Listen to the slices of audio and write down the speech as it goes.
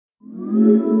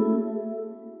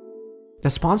The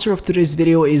sponsor of today's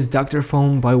video is Dr.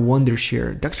 Phone by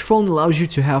Wondershare. Dr. Phone allows you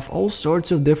to have all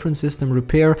sorts of different system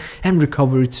repair and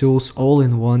recovery tools all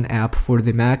in one app for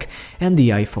the Mac and the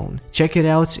iPhone. Check it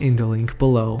out in the link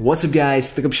below. What's up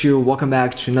guys, Up here. Welcome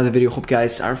back to another video. Hope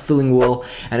guys are feeling well,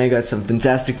 and I got some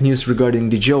fantastic news regarding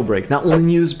the jailbreak. Not only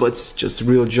news, but just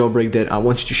real jailbreak that I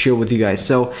wanted to share with you guys.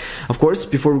 So of course,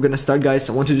 before we're gonna start guys,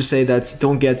 I wanted to say that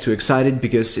don't get too excited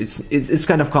because it's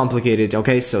kind of complicated,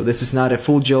 okay? So this is not a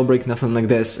full jailbreak, nothing like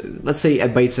this, let's say a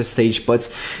beta stage.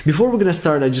 But before we're gonna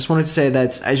start, I just wanted to say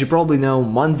that, as you probably know,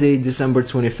 Monday, December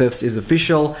 25th is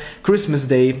official Christmas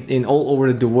Day in all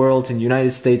over the world, in the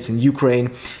United States and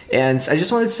Ukraine. And I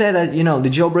just wanted to say that, you know, the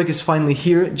jailbreak is finally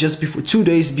here, just before 2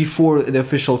 days before the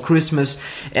official Christmas,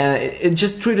 and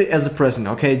just treat it as a present,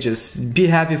 okay? Just be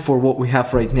happy for what we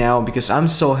have right now, because I'm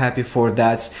so happy for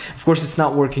that. Of course, it's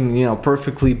not working, you know,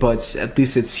 perfectly, but at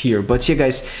least it's here. But yeah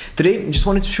guys, today I just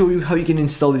wanted to show you how you can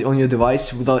install it on your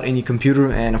device without any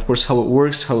computer, and of course how it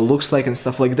works, how it looks like and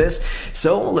stuff like this.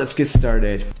 So let's get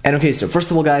started. And okay, so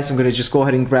first of all guys, I'm gonna just go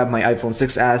ahead and grab my iPhone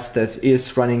 6s that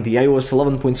is running the iOS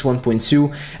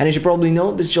 11.1.2, and as you probably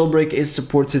know, this jailbreak is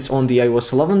supported on the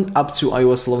iOS 11 up to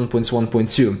iOS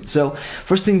 11.1.2. So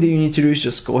first thing that you need to do is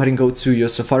just go ahead and go to your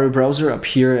Safari browser up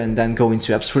here, and then go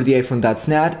into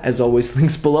appsfortheiphone.net, as always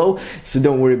links below, so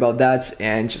don't worry about that,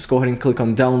 and just go ahead and click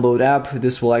on download app.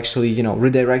 This will actually, you know,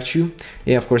 redirect you.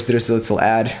 Yeah, of course there's a little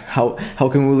ad. How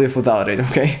can we live without it,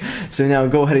 okay? So now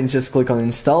go ahead and just click on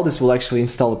install. This will actually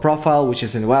install a profile, which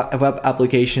is a web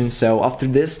application. So after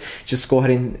this, just go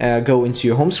ahead and go into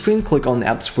your home screen, click on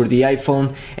apps for the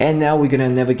iPhone, and now we're gonna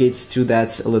navigate to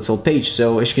that little page.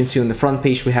 So as you can see on the front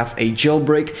page, we have a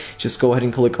jailbreak. Just go ahead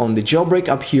and click on the jailbreak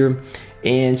up here,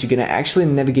 and you're gonna actually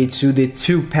navigate to the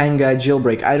Topanga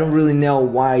jailbreak. I don't really know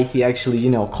why he actually,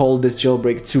 you know, called this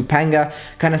jailbreak Topanga.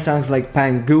 Kind of sounds like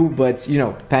Pangu, but you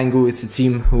know, Pangu is a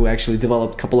team who actually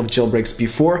developed a couple of jailbreaks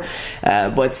before,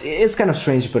 but it's kind of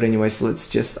strange. But anyways, let's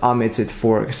just omit it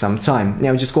for some time.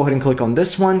 Now just go ahead and click on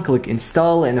this one, click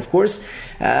install, and of course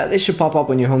this should pop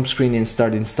up on your home screen and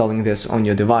start installing this on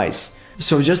your device.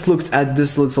 So I just looked at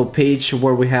this little page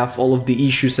where we have all of the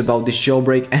issues about this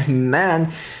jailbreak, and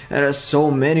man, there are so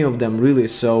many of them really.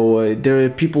 So there are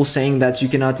people saying that you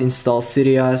cannot install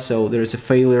Cydia, so there is a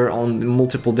failure on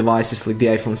multiple devices like the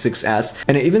iPhone 6s,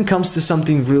 and it even comes to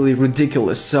something really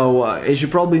ridiculous. So as you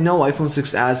probably know, iPhone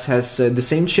 6s has the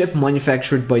same chip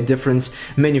manufactured by different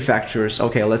manufacturers,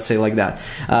 okay, let's say like that.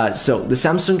 So the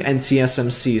Samsung and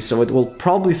TSMC, so it will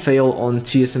probably fail on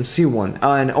TSMC one.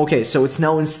 And okay, so it's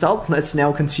now installed. Let's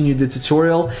now continue the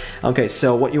tutorial. Okay,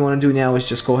 so what you want to do now is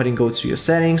just go ahead and go to your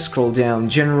settings, scroll down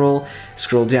general,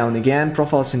 scroll down again,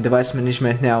 profiles and device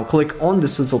management. Now click on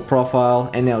this little profile,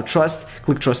 and now trust,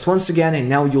 click trust once again, and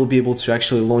now you'll be able to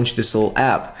actually launch this little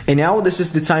app. And now this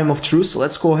is the time of truth, so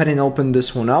let's go ahead and open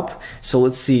this one up. So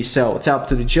let's see, so tap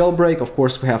to the jailbreak. Of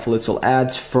course we have a little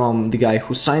ad from the guy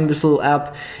who signed this little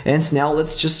app, and now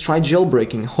let's just try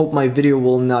jailbreaking. Hope my video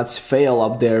will not fail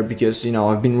up there, because you know,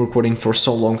 I've been recording for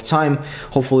so long time.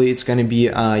 Hopefully it's gonna be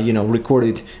you know,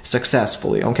 recorded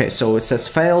successfully. Okay, so it says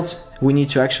failed. We need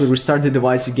to actually restart the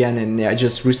device again, and yeah,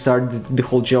 just restart the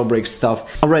whole jailbreak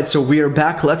stuff. Alright, so we are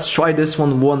back. Let's try this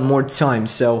one more time.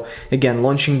 So again,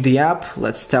 launching the app,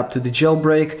 let's tap to the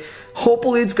jailbreak.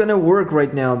 Hopefully it's gonna work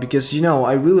right now, because you know,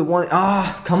 I really want,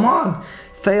 come on,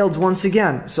 failed once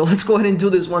again. So let's go ahead and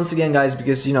do this once again guys,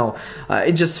 because you know,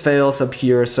 it just fails up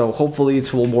here, so hopefully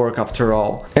it will work after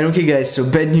all. And okay guys, so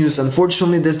bad news,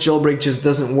 unfortunately this jailbreak just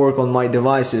doesn't work on my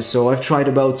devices. So I've tried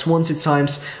about 20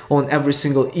 times on every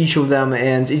single each of them,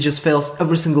 and it just fails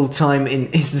every single time in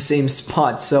the same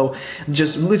spot. So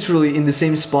just literally in the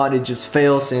same spot, it just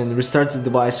fails and restarts the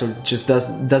device, or just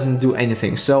doesn't do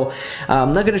anything. So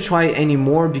I'm not gonna try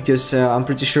anymore, because I'm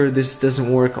pretty sure this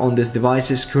doesn't work on these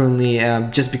devices currently,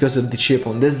 just because of the chip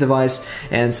on this device,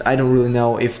 and I don't really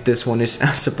know if this one is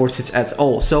supported at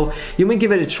all. So you may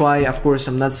give it a try. Of course,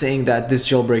 I'm not saying that this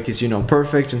jailbreak is, you know,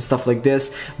 perfect and stuff like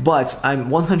this, but I'm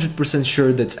 100%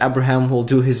 sure that Abraham will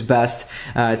do his best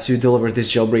to deliver this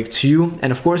jailbreak to you,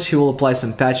 and of course he will apply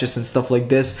some patches and stuff like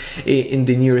this in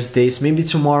the nearest days, maybe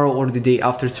tomorrow or the day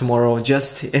after tomorrow,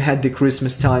 just ahead the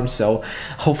Christmas time. So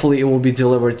hopefully it will be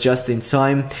delivered just in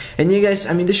time. And yeah guys,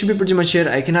 I mean, this should be pretty much it.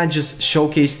 I cannot just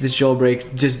showcase this jailbreak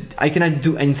jailbreak. Just I cannot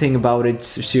do anything about it,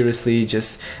 seriously,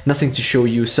 just nothing to show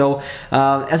you. So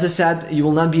as I said, you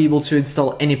will not be able to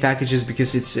install any packages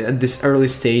because it's at this early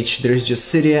stage. There's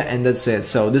just Cydia and that's it.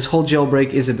 So this whole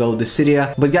jailbreak is about the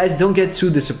Cydia. But guys, don't get too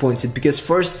disappointed, because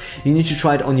first you need to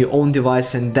try it on your own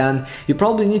device, and then you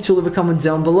probably need to leave a comment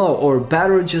down below, or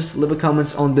better, just leave a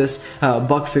comment on this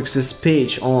bug fixes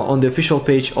page, on the official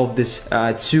page of this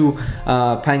 2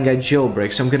 Panga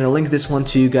jailbreak. So I'm gonna link this one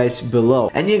to you guys below.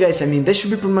 And yeah guys, I mean, that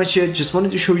should be pretty much it. Just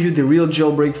wanted to show you the real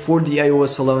jailbreak for the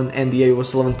iOS 11 and the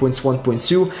iOS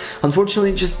 11.1.2.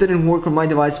 Unfortunately, it just didn't work on my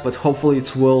device, but hopefully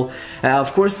it will.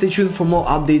 Of course, stay tuned for more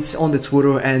updates on the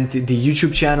Twitter and the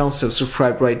YouTube channel, so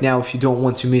subscribe right now if you don't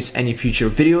want to miss any future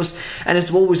videos. And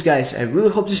as always guys, I really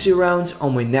hope to see you around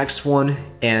on my next one,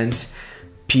 and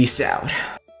peace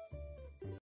out.